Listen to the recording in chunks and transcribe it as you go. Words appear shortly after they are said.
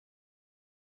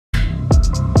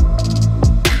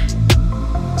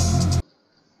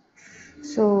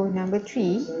number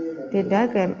 3, the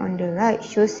diagram on the right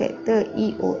shows sector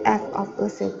EOF of a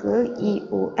circle,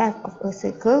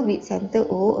 with center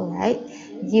O, alright.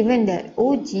 Given that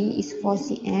OG is 4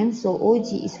 cm, so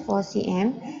OG is 4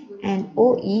 cm, and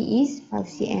OE is 5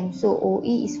 cm, so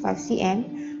OE is 5 cm.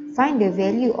 Find the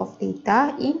value of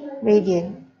theta in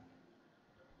radian.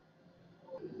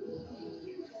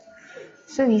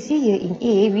 So we see here in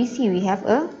A, we have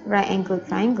a right angle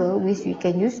triangle, which we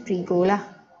can use trigo lah.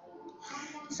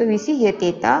 So we see here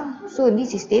theta, so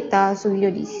this is theta, so we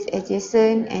know this is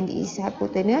adjacent and this is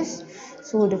hypotenuse.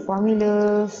 So the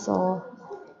formula, so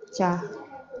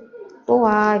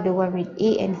TOA, the one with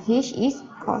A and H, is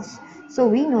cos. So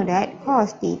we know that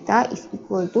cos theta is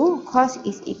equal to, cos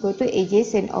is equal to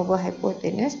adjacent over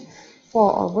hypotenuse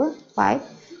 4 over 5.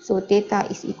 So theta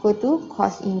is equal to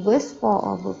cos inverse 4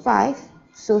 over 5.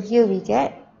 So here we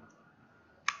get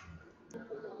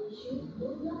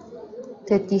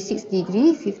 36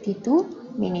 degree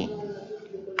 52 minute.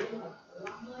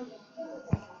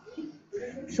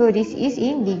 So this is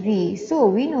in degree. So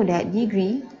we know that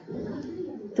degree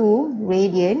to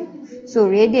radian. So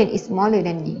radian is smaller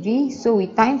than degree. So we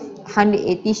times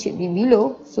 180 should be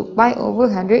below. So pi over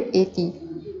 180.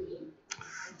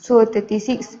 So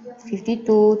 36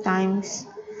 52 times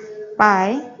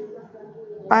pi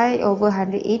over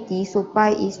 180. So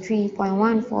pi is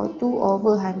 3.142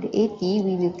 over 180.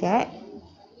 We will get.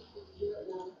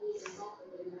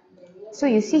 So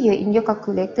you see here in your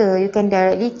calculator, you can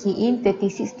directly key in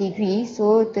 36 degree.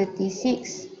 So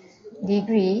 36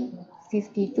 degree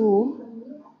 52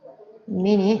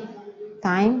 minute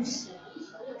times.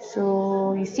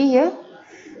 So you see here.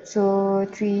 So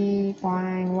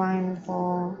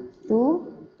 3.142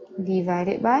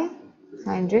 divided by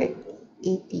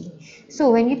 180.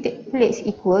 So when you take place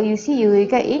equal, you see you will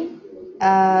get in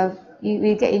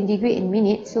degree and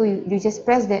minute. So you just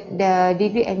press the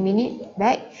degree and minute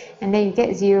back, and then you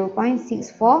get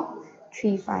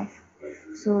 0.6435.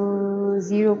 So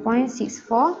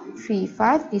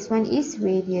 0.6435, this one is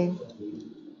radian.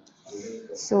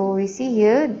 So we see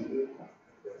here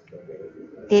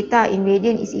theta in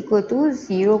radian is equal to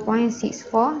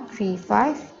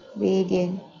 0.6435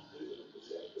 radian.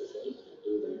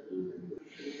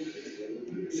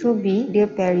 So B, the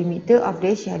perimeter of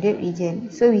the shaded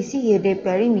region. So we see here the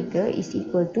perimeter is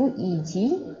equal to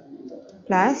EG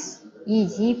plus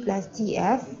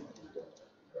GF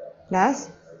plus,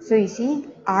 so you see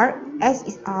R, S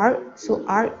is R, so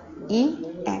R, E,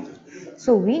 F.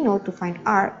 So we know to find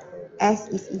R, S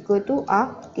is equal to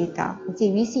R theta. Okay,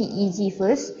 we see EG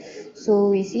first. So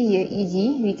we see here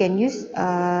EG, we can use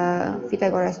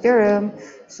Pythagoras theorem.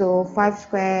 So 5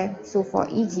 square, so for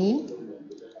EG,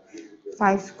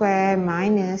 5 square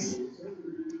minus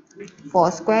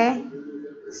 4 square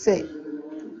third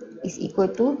is equal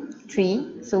to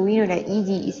 3. So we know that EG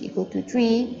is equal to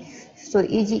 3. So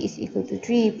EG is equal to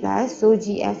 3 plus, so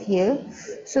GF here.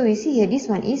 So we see here this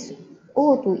one is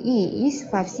O to E is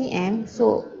 5 cm.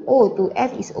 So O to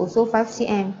F is also 5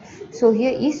 cm. So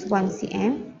here is 1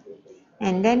 cm.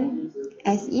 And then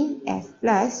SEF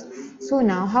plus. So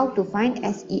now how to find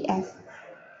SEF?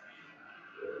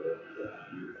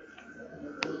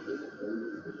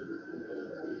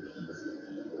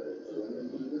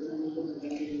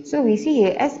 So we see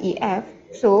here SEF,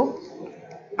 so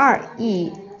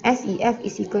SEF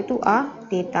is equal to R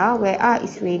theta, where R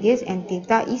is radius and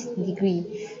theta is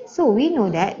degree. So we know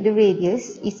that the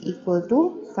radius is equal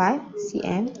to 5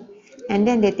 cm, and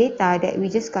then the theta that we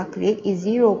just calculate is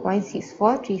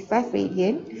 0.6435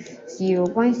 radian,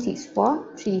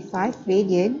 0.6435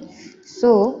 radian.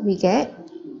 So we get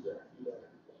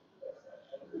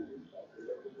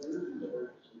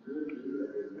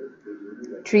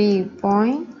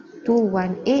 3.218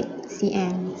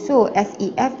 cm. So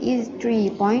SEF is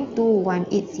 3.218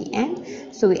 cm.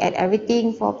 So we add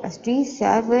everything, 4 plus 3,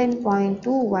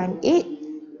 7.218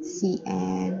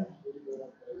 cm.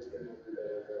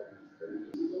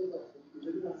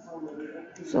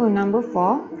 So number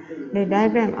 4, the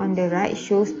diagram on the right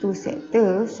shows two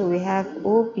sectors. So we have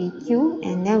OPQ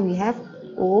and then we have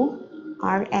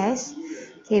ORS.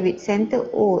 Okay, with center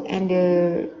O and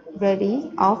the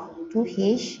radii of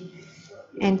 2H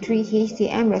and 3H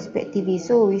cm respectively.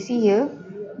 So we see here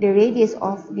the radius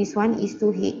of this one is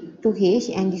 2H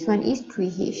and this one is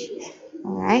 3H.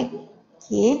 Alright.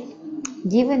 Okay.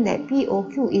 Given that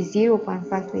POQ is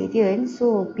 0.5 radian,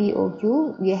 so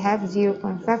POQ we have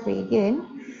 0.5 radian,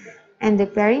 and the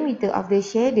perimeter of the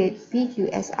shaded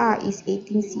PQSR is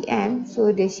 18 cm.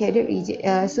 So the shaded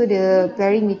region, so the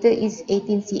perimeter is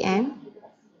 18 cm.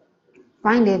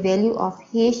 Find the value of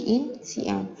H in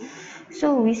cm.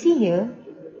 So we see here,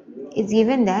 it's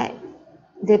given that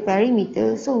the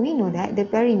perimeter. So we know that the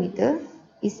perimeter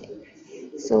is,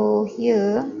 so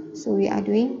here, so we are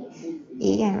doing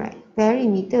A, right?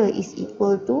 Perimeter is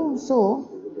equal to, so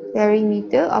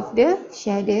perimeter of the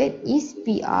shaded is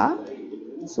PR.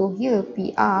 So here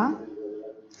PR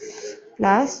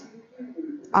plus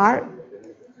R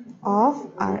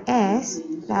of RS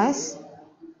plus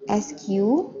SQ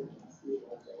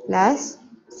plus,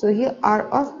 so here R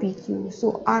of PQ.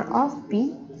 So R of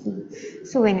PQ.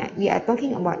 So when we are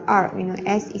talking about R, we know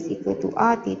S is equal to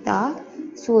R theta.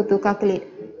 So to calculate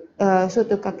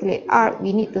R,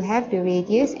 we need to have the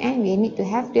radius and we need to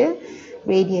have the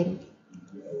radian.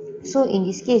 So in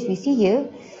this case, we see here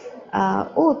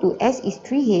O to S is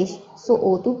 3H, so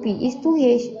O to P is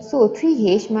 2H. So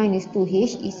 3H minus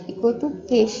 2H is equal to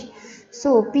H.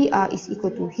 So PR is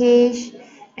equal to H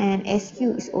and SQ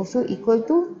is also equal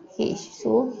to H.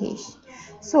 So H.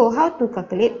 So how to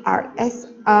calculate RS?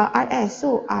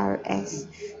 So RS.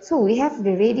 So we have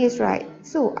the radius, right?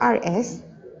 So RS.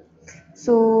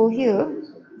 So here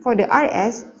for the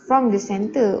RS, from the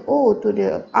center O to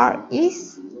the R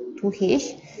is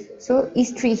 2H, so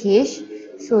is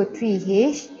 3H, so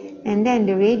 3H, and then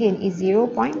the radian is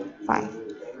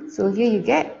 0.5. So here you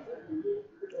get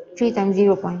 3 times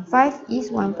 0.5 is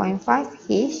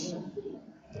 1.5H.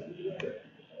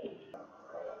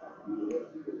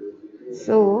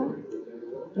 So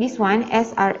this one,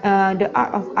 the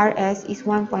arc of RS is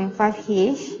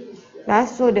 1.5H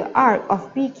plus, so the arc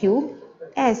of PQ,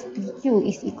 as PQ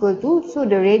is equal to, so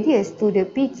the radius to the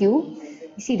PQ,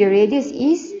 you see the radius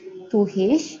is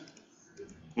 2H,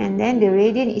 and then the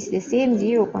radian is the same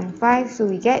 0.5, so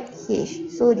we get H.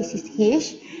 So this is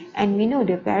H, and we know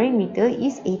the perimeter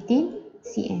is 18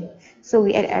 cm. So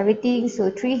we add everything, so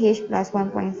 3H plus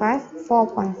 1.5,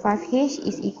 4.5H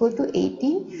is equal to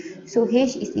 18. So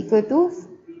H is equal to,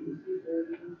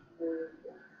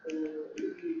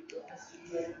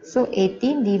 so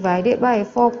 18 divided by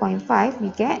 4.5, we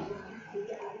get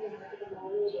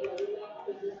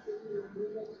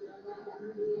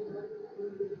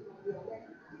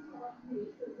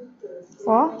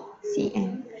 4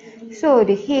 cm. So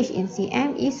the H in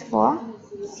cm is 4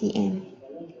 cm.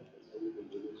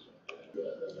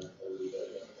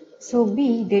 So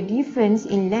B, the difference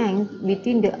in length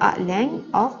between the arc length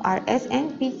of RS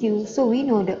and PQ. So we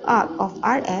know the arc of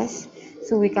RS.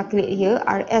 So we calculate here,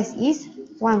 RS is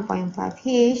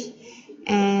 1.5H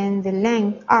and the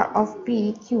length arc of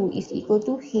PQ is equal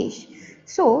to H.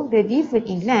 So the difference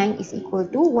in length is equal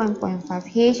to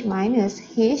 1.5H minus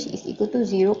H is equal to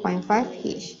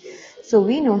 0.5H. So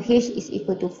we know H is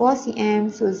equal to 4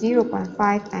 cm, so 0.5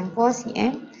 times 4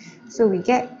 cm, so we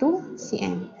get 2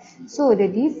 cm. So the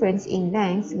difference in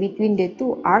length between the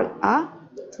two arcs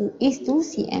is 2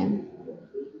 cm.